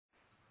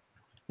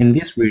In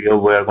this video,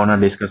 we are going to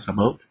discuss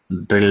about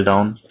drill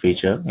down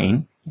feature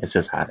in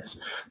SSRS.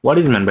 What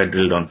is meant by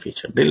drill down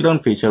feature? Drill down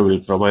feature will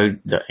provide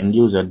the end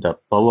user the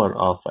power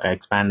of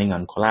expanding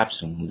and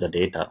collapsing the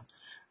data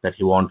that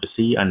he want to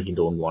see and he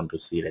don't want to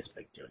see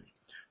respectively.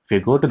 If you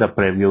go to the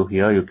preview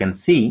here, you can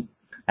see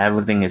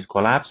everything is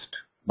collapsed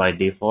by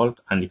default,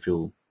 and if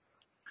you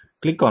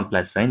click on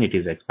plus sign, it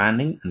is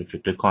expanding, and if you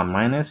click on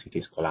minus, it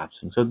is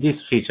collapsing. So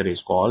this feature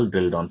is called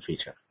drill down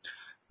feature.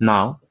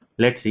 Now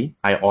let's see,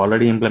 I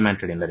already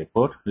implemented in the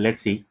report.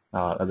 Let's see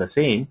the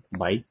same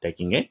by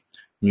taking a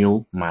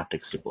new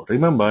matrix report.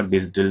 Remember,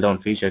 this drill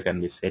down feature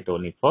can be set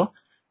only for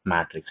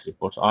matrix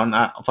reports. On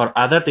for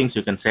other things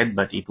you can set,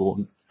 but it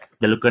won't,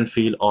 the look and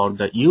feel or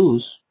the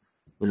use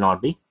will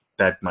not be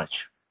that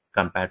much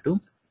compared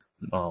to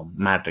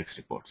matrix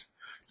reports.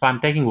 So I'm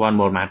taking one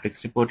more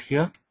matrix report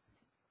here,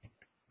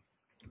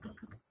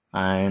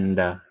 and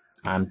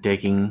I'm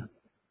taking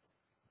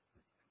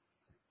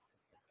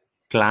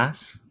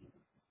class,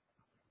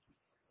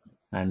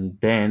 and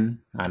then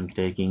I'm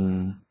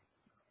taking,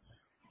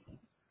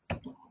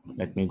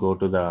 let me go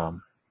to the,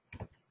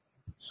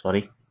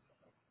 sorry,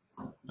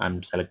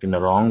 I'm selecting the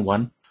wrong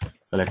one,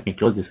 so let me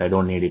close this, I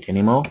don't need it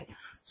anymore.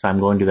 So I'm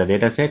going to the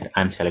data set,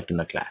 I'm selecting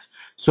the class.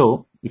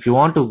 So if you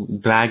want to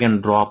drag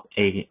and drop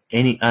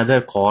any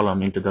other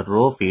column into the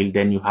row field,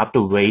 then you have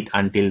to wait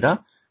until the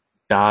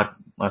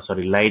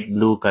light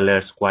blue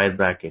color square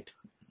bracket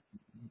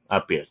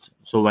appears.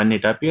 So when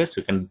it appears,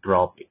 you can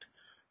drop it.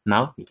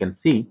 Now you can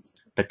see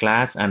the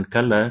class and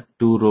color,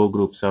 two row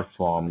groups are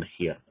formed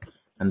here,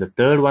 and the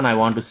third one I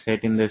want to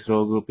set in this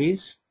row group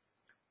is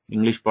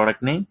English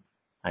product name.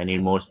 I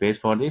need more space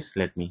for this.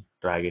 Let me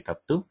drag it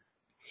up to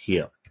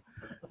here,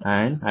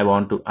 and I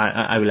want to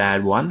I will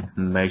add one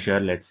measure,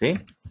 let's say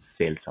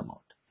sales amount.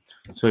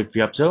 So if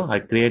you observe, I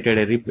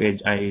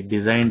created I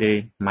designed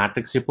a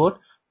matrix report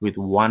with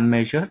one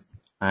measure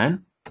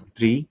and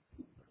three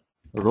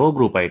row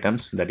group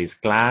items, that is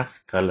class,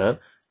 color,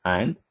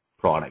 and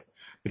product.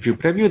 If you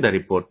preview the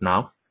report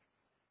now,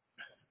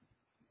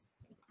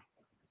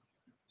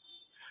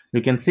 you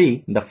can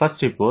see the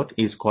first report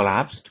is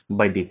collapsed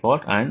by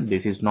default, and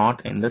this is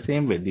not in the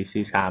same way. This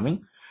is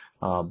having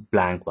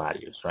blank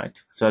values, right?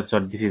 So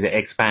this is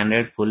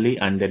expanded fully,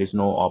 and there is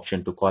no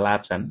option to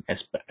collapse and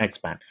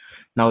expand.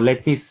 Now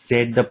let me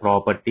set the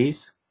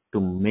properties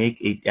to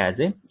make it as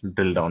a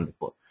drill down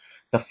report.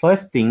 The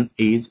first thing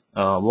is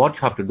what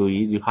you have to do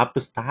is you have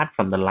to start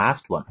from the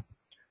last one.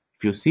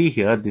 If you see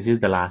here, this is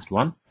the last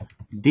one.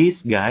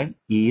 This guy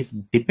is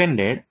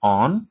dependent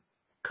on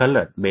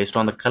color. Based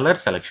on the color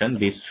selection,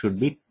 this should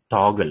be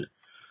toggle.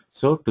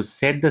 So to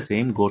set the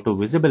same, go to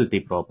visibility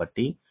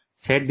property,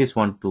 set this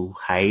one to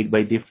hide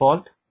by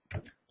default,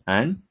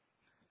 and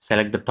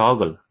select the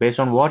toggle. Based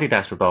on what it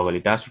has to toggle?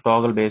 It has to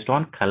toggle based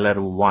on color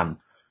 1.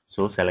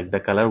 So select the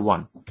color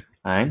 1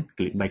 and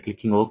by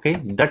clicking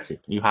OK, that's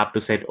it. You have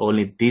to set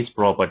only these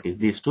properties,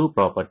 these two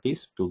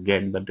properties, to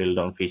get the drill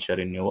down feature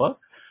in your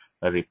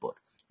report.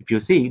 If you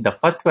see, the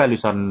first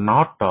values are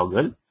not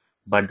toggle,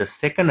 but the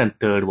second and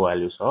third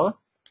values are,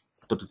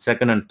 so the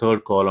second and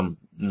third column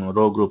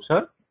row groups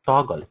are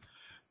toggle.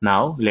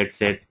 Now let's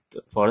set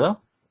for the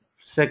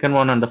second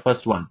one and the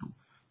first one too.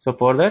 So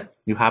for that,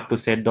 you have to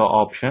set the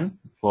option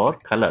for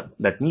color.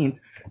 That means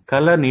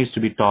color needs to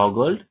be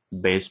toggled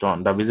based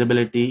on the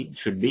visibility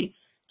should be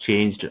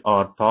changed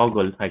or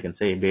toggled, I can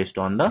say, based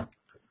on the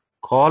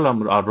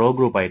column or row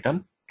group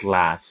item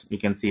class. You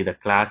can see the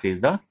class is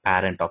the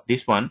parent of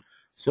this one.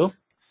 So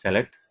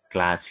select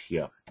class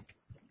here.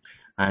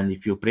 And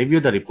if you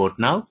preview the report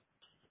now,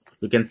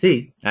 you can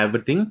see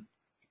everything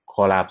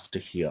collapsed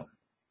here.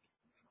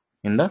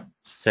 In the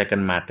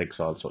second matrix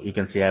also, you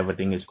can see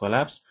everything is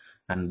collapsed,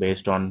 and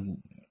based on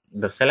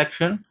the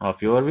selection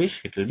of your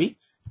wish, it will be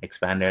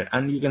expanded.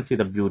 And you can see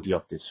the beauty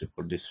of this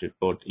report. This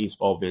report is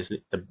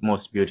obviously the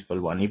most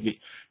beautiful one. If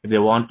they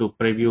want to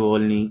preview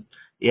only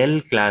L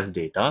class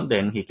data,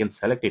 then he can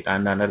select it,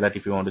 and under that,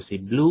 if you want to see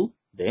blue,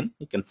 then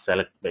he can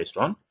select based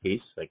on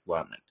his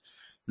requirement.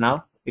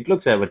 Now it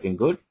looks everything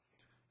good,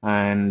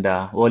 and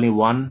only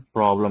one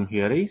problem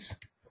here is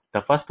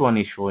the first one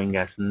is showing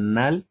as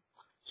null.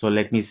 So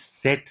let me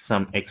set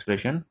some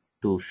expression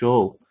to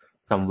show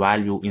some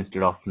value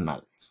instead of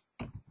nulls.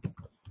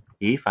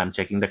 If I'm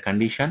checking the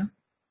condition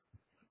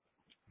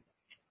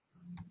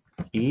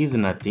is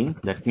nothing,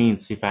 that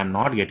means if I'm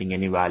not getting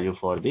any value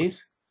for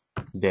this,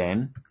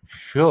 then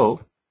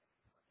show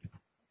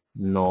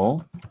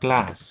no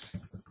class,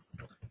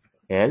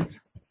 else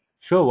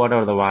show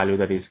whatever the value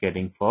that is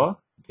getting for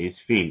this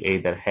field,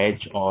 either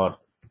H or,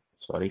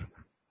 sorry,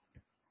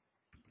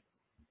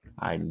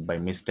 by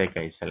mistake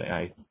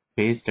I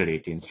pasted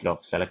it instead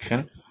of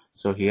selection.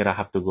 So here I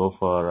have to go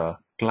for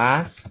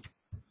class,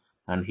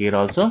 and here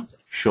also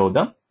show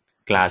the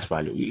class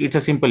value. It's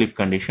a simple if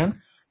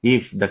condition.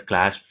 If the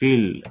class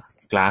field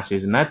class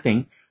is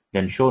nothing,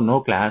 then show no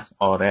class,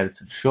 or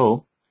else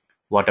show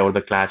whatever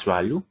the class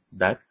value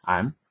that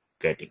I'm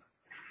getting.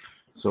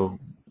 So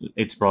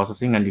it's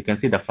processing, and you can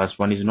see the first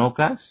one is no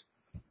class.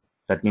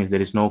 That means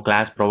there is no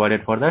class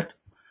provided for that.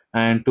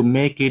 And to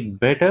make it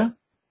better,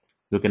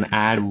 you can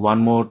add one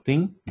more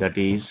thing, that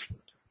is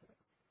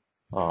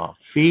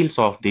fields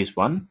of this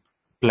one,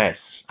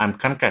 plus I'm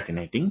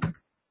concatenating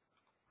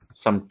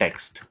some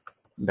text.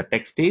 The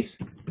text is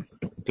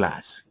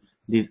class.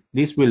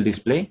 This will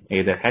display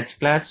either H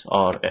class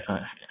or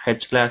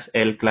H class,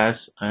 L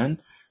class and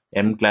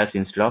M class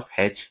instead of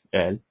H,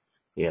 L,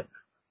 M.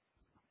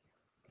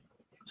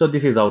 So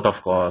this is out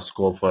of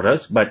scope for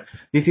us, but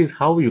this is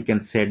how you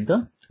can set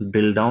the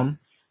drill down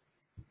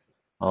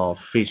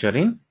feature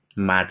in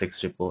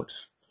matrix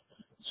reports.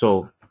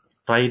 So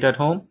try it at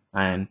home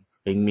and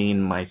ping me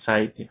in my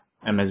site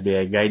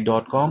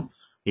msbiguide.com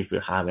if you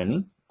have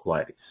any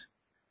queries.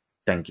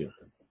 Thank you.